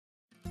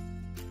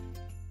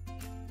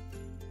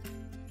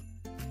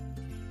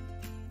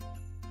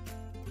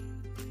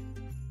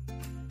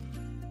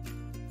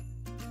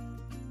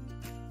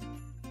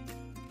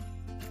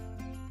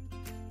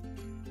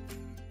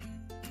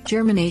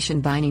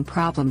Germination vining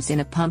problems in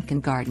a pumpkin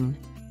garden.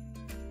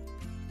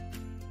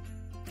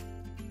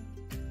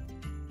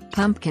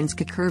 Pumpkins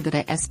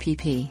Cucurbita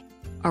spp.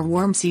 Are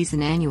warm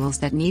season annuals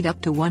that need up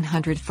to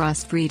 100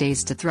 frost-free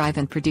days to thrive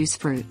and produce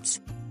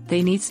fruits.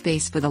 They need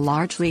space for the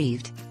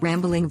large-leaved,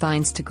 rambling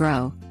vines to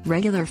grow,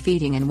 regular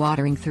feeding and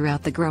watering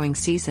throughout the growing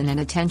season, and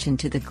attention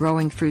to the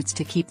growing fruits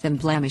to keep them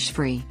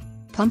blemish-free.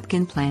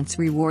 Pumpkin plants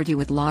reward you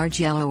with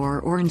large yellow or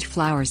orange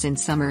flowers in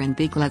summer and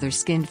big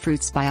leather-skinned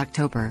fruits by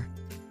October.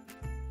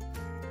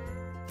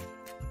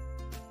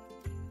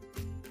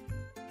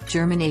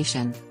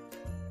 Germination.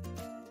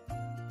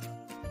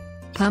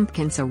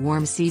 Pumpkins are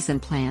warm season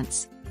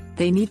plants.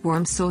 They need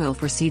warm soil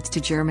for seeds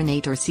to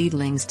germinate or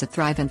seedlings to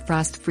thrive, and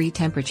frost-free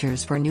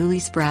temperatures for newly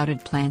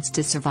sprouted plants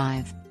to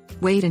survive.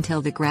 Wait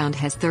until the ground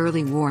has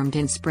thoroughly warmed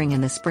in spring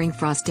and the spring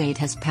frost date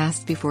has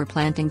passed before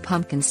planting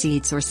pumpkin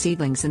seeds or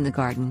seedlings in the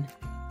garden.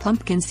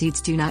 Pumpkin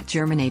seeds do not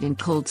germinate in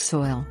cold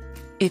soil.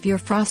 If your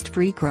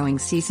frost-free growing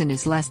season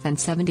is less than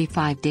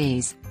 75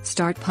 days,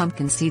 start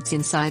pumpkin seeds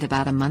inside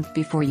about a month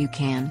before you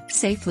can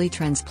safely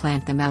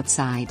transplant them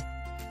outside.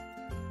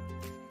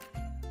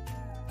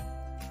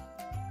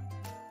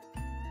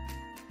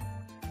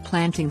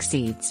 Planting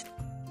seeds.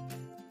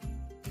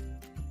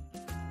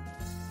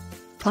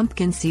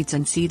 Pumpkin seeds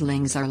and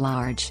seedlings are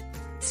large.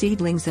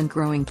 Seedlings and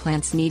growing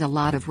plants need a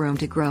lot of room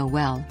to grow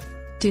well.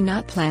 Do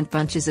not plant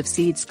bunches of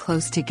seeds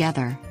close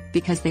together,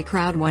 because they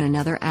crowd one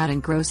another out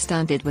and grow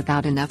stunted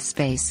without enough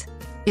space.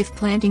 If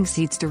planting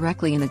seeds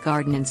directly in the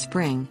garden in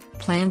spring,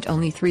 plant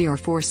only 3 or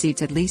 4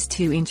 seeds at least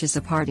 2 inches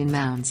apart in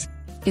mounds.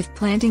 If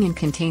planting in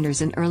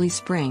containers in early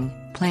spring,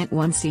 plant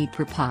 1 seed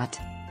per pot.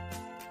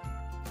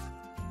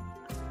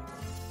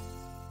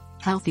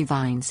 Healthy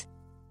vines.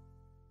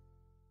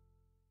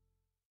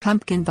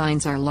 Pumpkin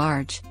vines are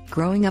large,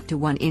 growing up to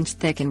 1 inch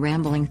thick and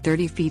rambling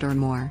 30 feet or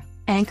more,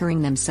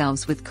 anchoring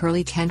themselves with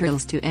curly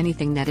tendrils to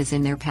anything that is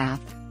in their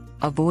path.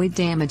 Avoid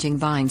damaging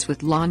vines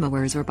with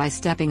lawnmowers or by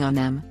stepping on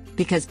them,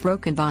 because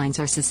broken vines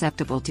are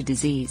susceptible to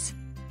disease.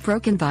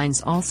 Broken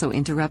vines also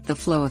interrupt the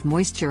flow of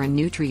moisture and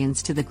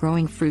nutrients to the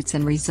growing fruits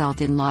and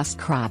result in lost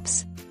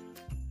crops.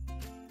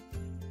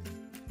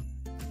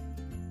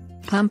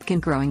 Pumpkin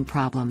growing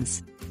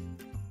problems.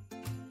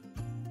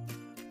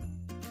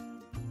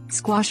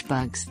 Squash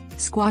bugs,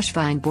 squash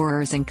vine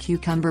borers and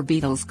cucumber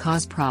beetles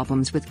cause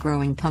problems with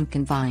growing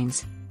pumpkin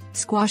vines.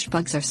 Squash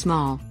bugs are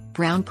small,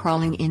 brown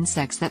crawling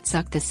insects that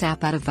suck the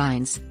sap out of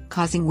vines,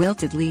 causing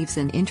wilted leaves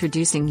and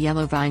introducing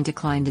yellow vine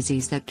decline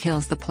disease that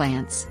kills the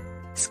plants.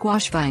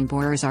 Squash vine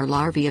borers are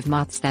larvae of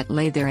moths that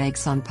lay their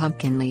eggs on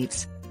pumpkin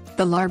leaves.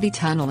 The larvae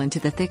tunnel into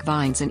the thick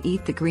vines and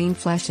eat the green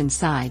flesh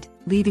inside,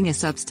 leaving a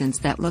substance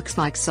that looks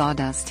like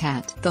sawdust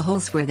at the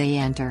holes where they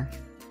enter.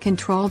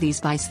 Control these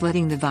by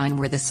slitting the vine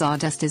where the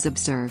sawdust is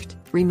observed,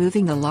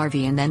 removing the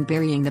larvae and then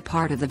burying the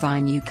part of the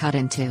vine you cut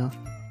into.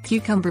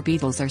 Cucumber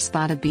beetles are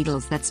spotted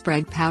beetles that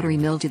spread powdery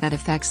mildew that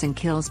affects and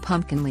kills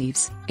pumpkin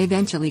leaves,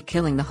 eventually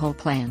killing the whole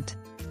plant.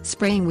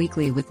 Spraying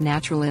weekly with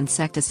natural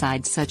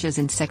insecticides such as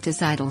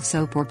insecticidal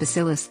soap or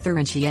Bacillus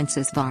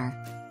thuringiensis var.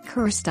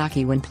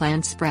 Kurstaki when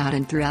plants sprout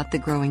and throughout the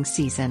growing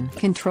season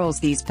controls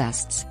these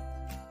pests.